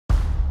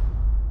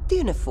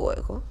Tiene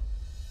fuego.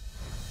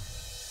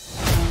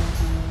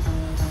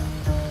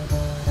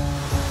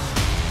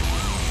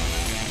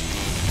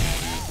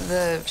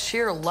 The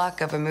sheer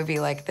luck of a movie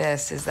like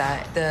this is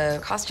that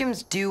the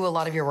costumes do a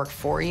lot of your work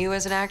for you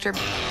as an actor.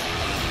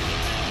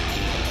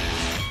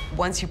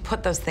 Once you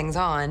put those things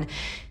on,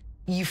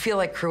 you feel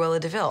like Cruella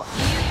de Vil.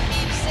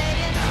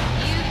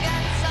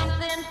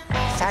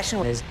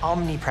 Fashion is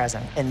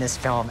omnipresent in this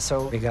film.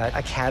 So we got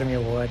Academy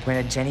Award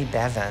winner Jenny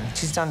Bevan.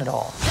 She's done it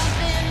all.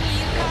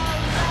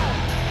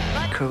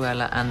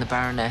 Cruella and the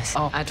Baroness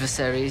are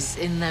adversaries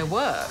in their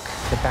work.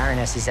 The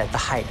Baroness is at the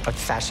height of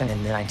fashion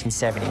in the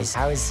 1970s.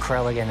 How is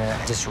Cruella going to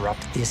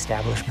disrupt the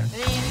establishment?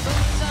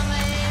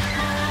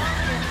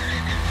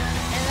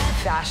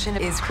 Fashion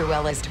is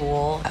Cruella's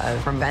tool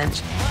of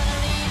revenge.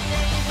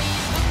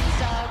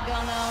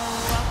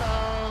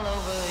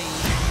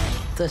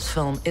 This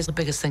film is the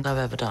biggest thing I've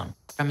ever done.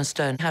 Emma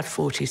Stone had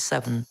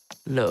 47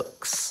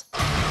 looks.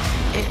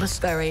 It was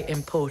very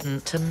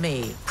important to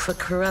me for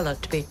Cruella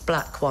to be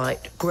black,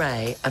 white,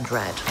 grey and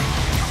red.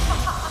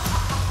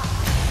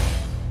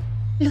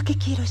 Lo que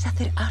quiero es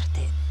hacer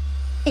arte.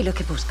 Y lo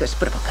que busco es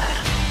provocar.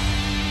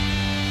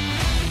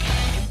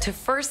 To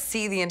first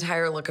see the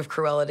entire look of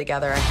Cruella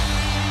together,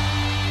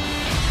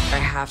 I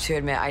have to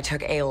admit, I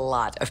took a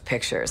lot of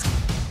pictures.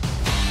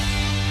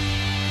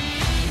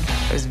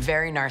 It was a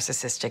very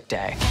narcissistic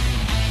day,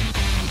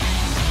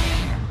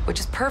 which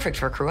is perfect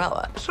for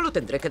Cruella. Solo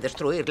tendré que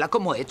destruirla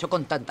como he hecho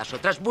con tantas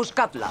otras.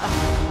 Buscadla.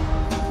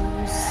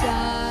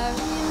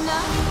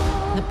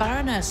 The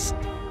Baroness,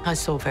 I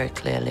saw very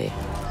clearly.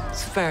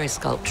 It's very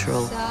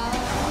sculptural.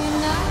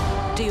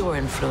 Dior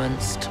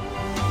influenced.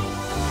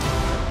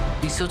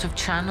 We sort of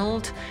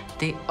channeled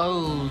the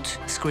old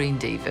screen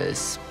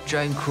divas,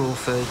 Joan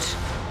Crawford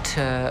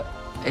to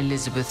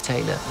Elizabeth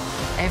Taylor.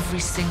 Every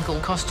single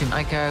costume,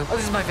 I go, oh,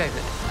 this is my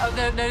favorite. Oh,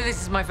 no, no,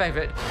 this is my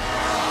favorite.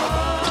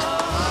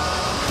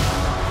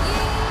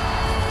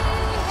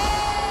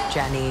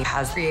 Jenny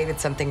has created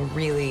something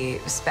really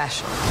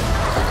special.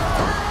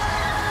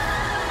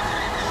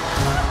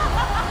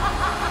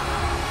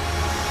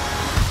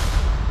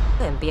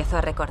 Empiezo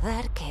a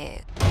recordar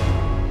que...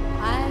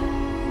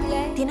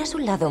 tienes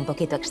un lado un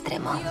poquito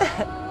extremo.